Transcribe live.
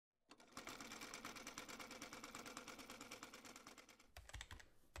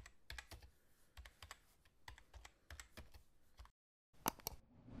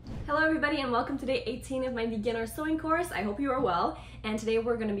Hello everybody and welcome to day 18 of my beginner sewing course. I hope you are well, and today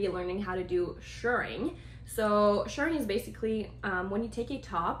we're going to be learning how to do shirring. So shirring is basically when you take a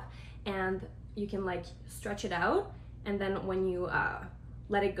top and you can like stretch it out, and then when you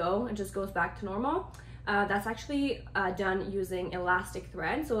let it go, it just goes back to normal. That's actually done using elastic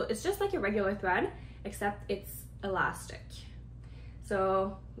thread. So it's just like a regular thread except it's elastic.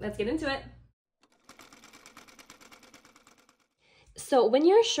 So let's get into it. So when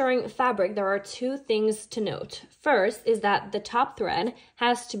you're shirring fabric, there are two things to note. First is that the top thread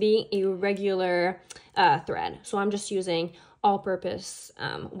has to be a regular thread. So I'm just using all-purpose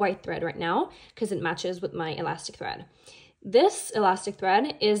white thread right now because it matches with my elastic thread. This elastic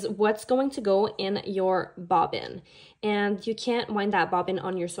thread is what's going to go in your bobbin, and you can't wind that bobbin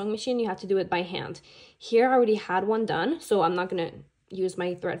on your sewing machine. You have to do it by hand. Here I already had one done, so I'm not gonna use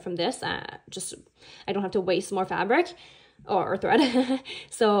my thread from this. I don't have to waste more fabric or thread.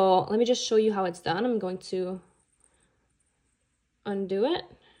 So let me just show you how it's done. I'm going to undo it.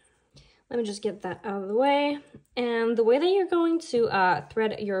 Let me just get that out of the way. And the way that you're going to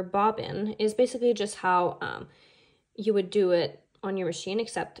thread your bobbin is basically just how you would do it on your machine,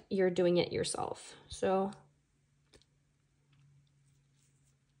 except you're doing it yourself. So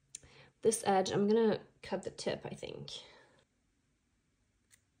this edge, I'm gonna cut the tip, I think.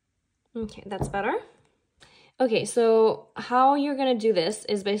 Okay, that's better. Okay, so how you're gonna do this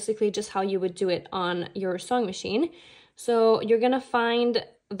is basically just how you would do it on your sewing machine. So you're gonna find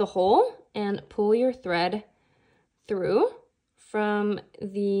the hole and pull your thread through from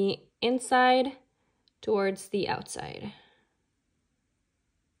the inside towards the outside.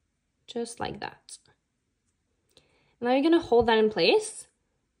 Just like that. Now you're gonna hold that in place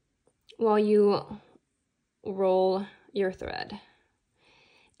while you roll your thread.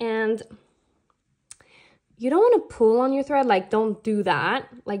 And you don't want to pull on your thread, like don't do that.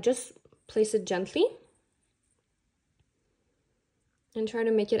 Like just place it gently and try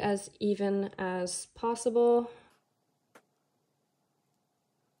to make it as even as possible.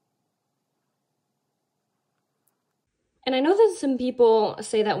 And I know that some people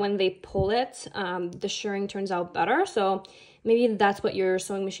say that when they pull it, the shirring turns out better. So maybe that's what your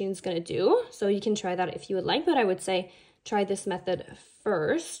sewing machine is going to do. So you can try that if you would like, but I would say try this method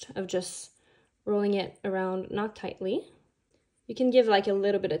first of just rolling it around, not tightly. You can give like a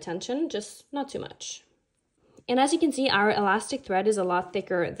little bit of tension, just not too much. And as you can see, our elastic thread is a lot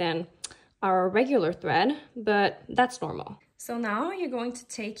thicker than our regular thread, but that's normal. So now you're going to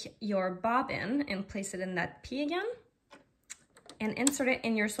take your bobbin and place it in that P again and insert it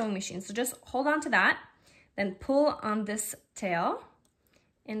in your sewing machine. So just hold on to that, then pull on this tail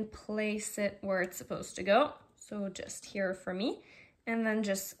and place it where it's supposed to go. So just here for me. And then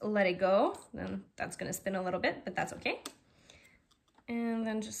just let it go. Then that's gonna spin a little bit, but that's okay. And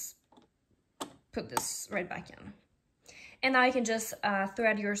then just put this right back in. And now you can just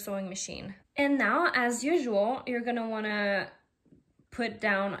thread your sewing machine. And now, as usual, you're gonna wanna put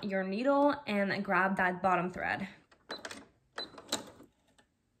down your needle and grab that bottom thread.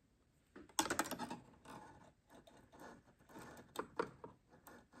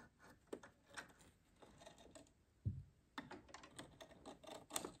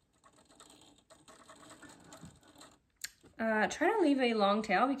 Try to leave a long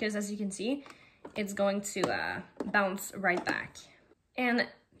tail because, as you can see, it's going to bounce right back. And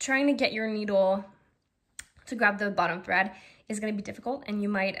trying to get your needle to grab the bottom thread is going to be difficult, and you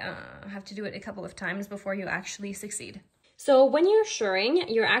might have to do it a couple of times before you actually succeed. So when you're shirring,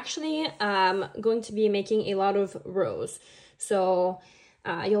 you're actually going to be making a lot of rows. So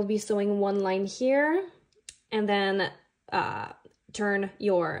you'll be sewing one line here, and then turn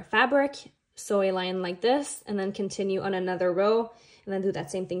your fabric, sew a line like this, and then continue on another row, and then do that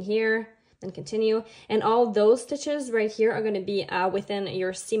same thing here, then continue. And all those stitches right here are going to be within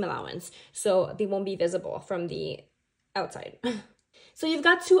your seam allowance, so they won't be visible from the outside. So you've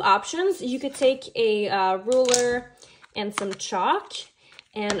got two options. You could take a ruler and some chalk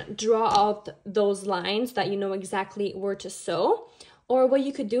and draw out those lines that you know exactly where to sew, or what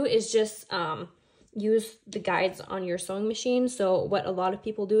you could do is just use the guides on your sewing machine. So what a lot of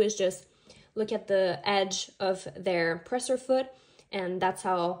people do is just look at the edge of their presser foot, and that's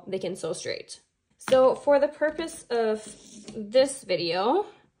how they can sew straight. So for the purpose of this video,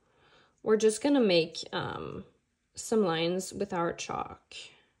 we're just gonna make some lines with our chalk.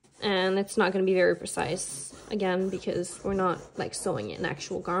 And it's not gonna be very precise, again, because we're not like sewing an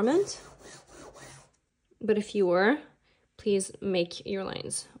actual garment. But if you were, please make your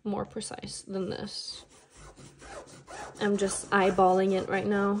lines more precise than this. I'm just eyeballing it right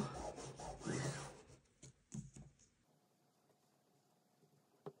now.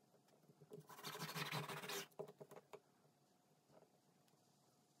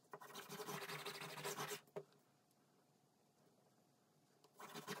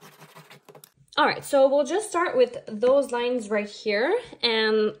 All right, so we'll just start with those lines right here,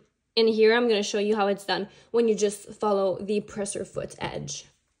 and in here I'm gonna show you how it's done when you just follow the presser foot edge.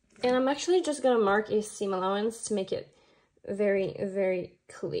 And I'm actually just gonna mark a seam allowance to make it very, very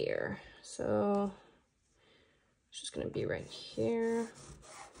clear. So it's just gonna be right here.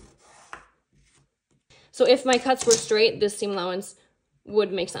 So if my cuts were straight, this seam allowance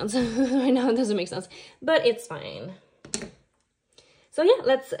would make sense. Right now it doesn't make sense, but it's fine. So yeah,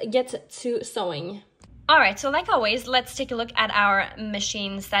 let's get to sewing. All right, so like always, let's take a look at our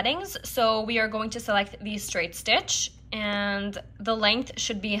machine settings. So we are going to select the straight stitch, and the length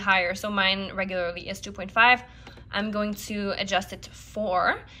should be higher. So mine regularly is 2.5. I'm going to adjust it to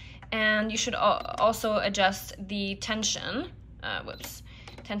 4, and you should also adjust the tension,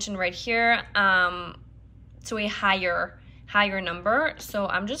 tension right here, to a higher number. So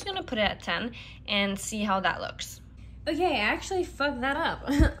I'm just gonna put it at 10 and see how that looks. Okay, I actually fucked that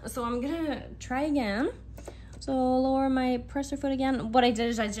up. So I'm gonna try again. So lower my presser foot again. What I did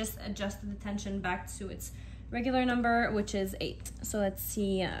is I just adjusted the tension back to its regular number, which is 8. So let's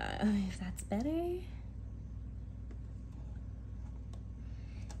see if that's better.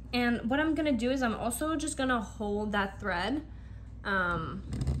 And what I'm gonna do is I'm also just gonna hold that thread as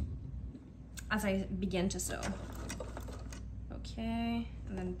I begin to sew. Okay,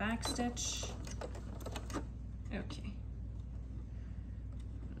 and then back stitch. Okay.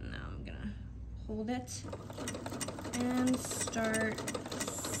 Now I'm gonna hold it and start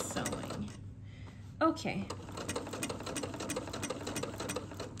sewing. Okay.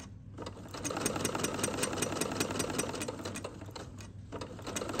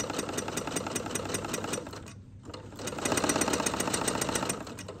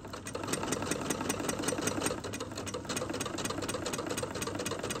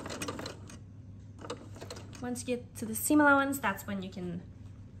 Once you get to the seam allowance, that's when you can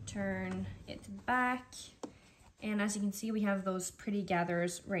turn it back. And as you can see, we have those pretty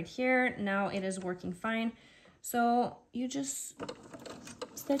gathers right here. Now it is working fine. So you just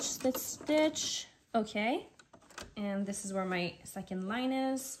stitch, stitch, stitch. Okay. And this is where my second line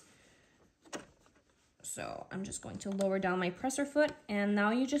is. So I'm just going to lower down my presser foot, and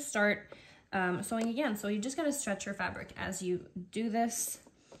now you just start sewing again. So you just gotta stretch your fabric as you do this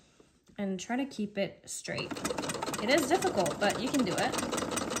and try to keep it straight. It is difficult, but you can do it.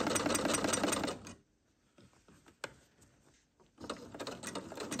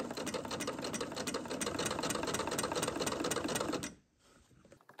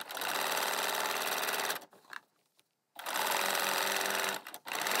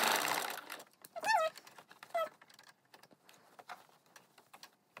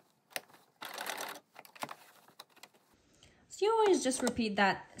 So you always just repeat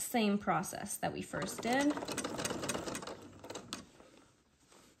that same process that we first did.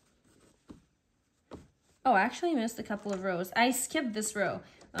 Oh, I actually missed a couple of rows. I skipped this row.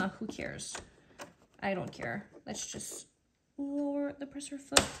 Who cares? I don't care. Let's just lower the presser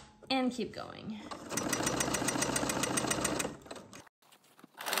foot and keep going.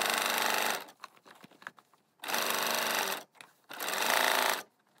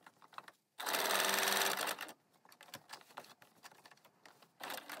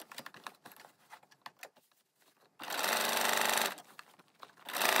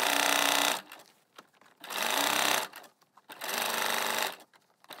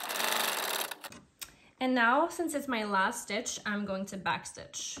 And now, since it's my last stitch, I'm going to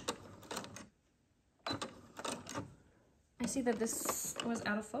backstitch. I see that this was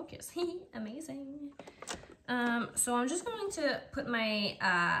out of focus. Amazing. So I'm just going to put my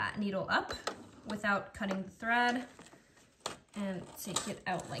needle up without cutting the thread and take it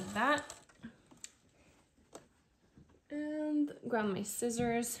out like that. And grab my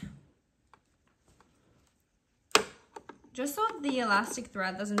scissors. Just so the elastic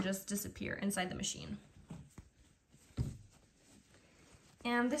thread doesn't just disappear inside the machine.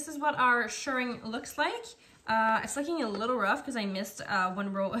 And this is what our shirring looks like. It's looking a little rough because I missed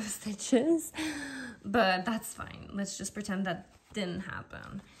one row of stitches, but that's fine. Let's just pretend that didn't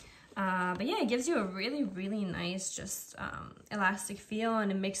happen. But yeah, it gives you a really, really nice just elastic feel,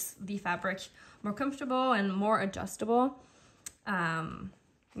 and it makes the fabric more comfortable and more adjustable. Yeah,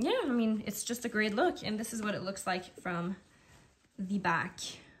 I mean, it's just a great look, and this is what it looks like from the back.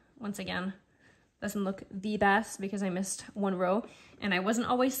 Once again, doesn't look the best because I missed one row and I wasn't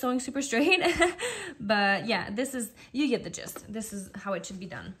always sewing super straight. But yeah, this is, you get the gist. This is how it should be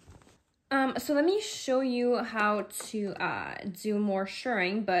done. So let me show you how to do more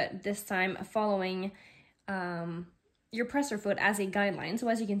shirring, but this time following your presser foot as a guideline. So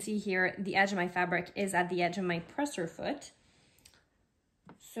as you can see here, the edge of my fabric is at the edge of my presser foot.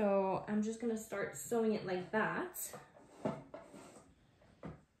 So I'm just gonna start sewing it like that.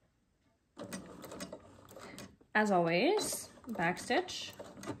 As always, back stitch.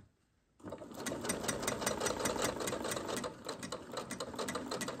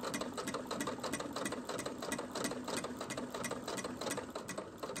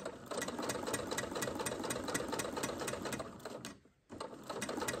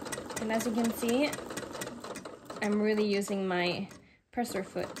 And as you can see, I'm really using my presser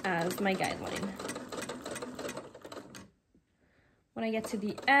foot as my guideline. When I get to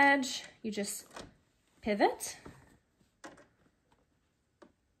the edge, you just pivot.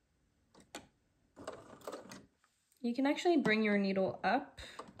 You can actually bring your needle up.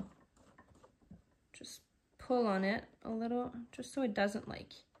 Just pull on it a little, just so it doesn't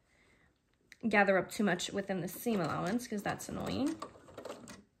like gather up too much within the seam allowance, because that's annoying.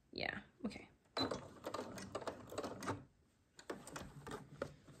 Yeah, okay.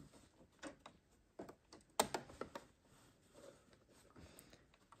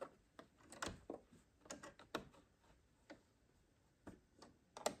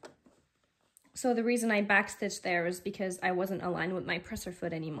 So the reason I backstitched there is because I wasn't aligned with my presser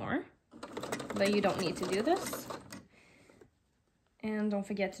foot anymore, but you don't need to do this. And don't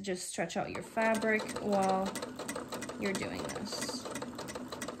forget to just stretch out your fabric while you're doing this.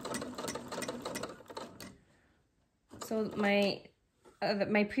 So my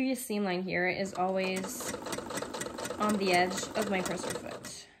previous seam line here is always on the edge of my presser foot.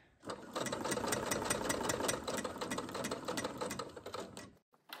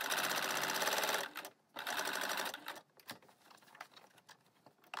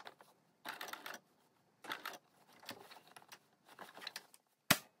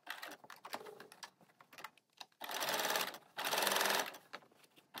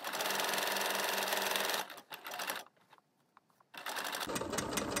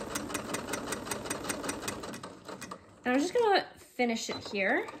 And I'm just gonna finish it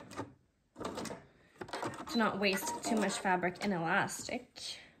here to not waste too much fabric and elastic.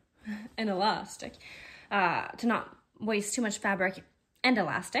 To not waste too much fabric and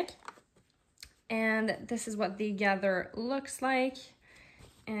elastic. And this is what the gather looks like.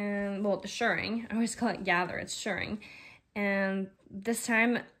 And well, the shirring, I always call it gather, it's shirring. And this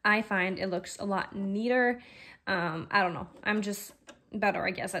time I find it looks a lot neater. I don't know, I'm just better,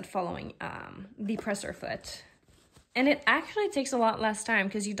 I guess, at following the presser foot. And it actually takes a lot less time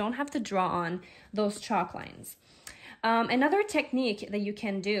because you don't have to draw on those chalk lines. Another technique that you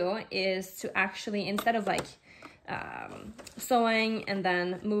can do is to actually, instead of like sewing and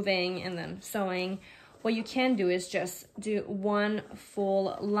then moving and then sewing, what you can do is just do one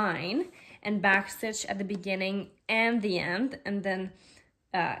full line and backstitch at the beginning and the end, and then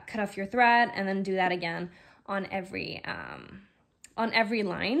cut off your thread and then do that again on every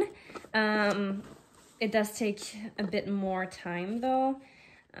line. It does take a bit more time though,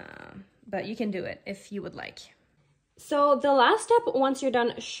 but you can do it if you would like. So the last step once you're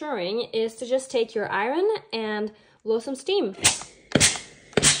done shirring is to just take your iron and blow some steam.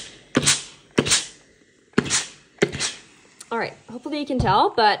 All right, hopefully you can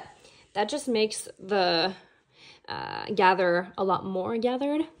tell, but that just makes the gather a lot more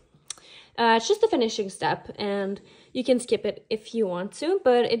gathered. It's just the finishing step, and you can skip it if you want to,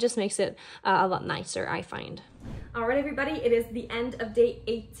 but it just makes it a lot nicer, I find. All right, everybody, it is the end of day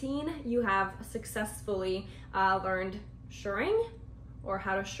 18. You have successfully learned shirring, or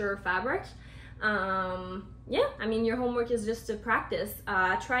how to shirr fabric. Yeah, I mean, your homework is just to practice.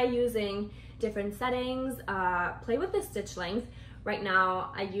 Try using different settings, play with the stitch length. Right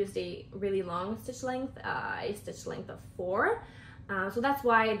now, I used a really long stitch length, a stitch length of 4. So that's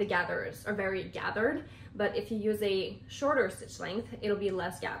why the gathers are very gathered, but if you use a shorter stitch length, it'll be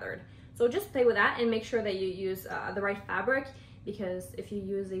less gathered. So just play with that and make sure that you use the right fabric, because if you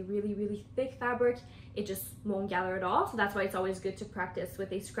use a really, really thick fabric, it just won't gather at all. So that's why it's always good to practice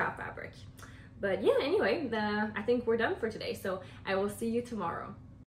with a scrap fabric. But yeah, anyway, I think we're done for today. So I will see you tomorrow.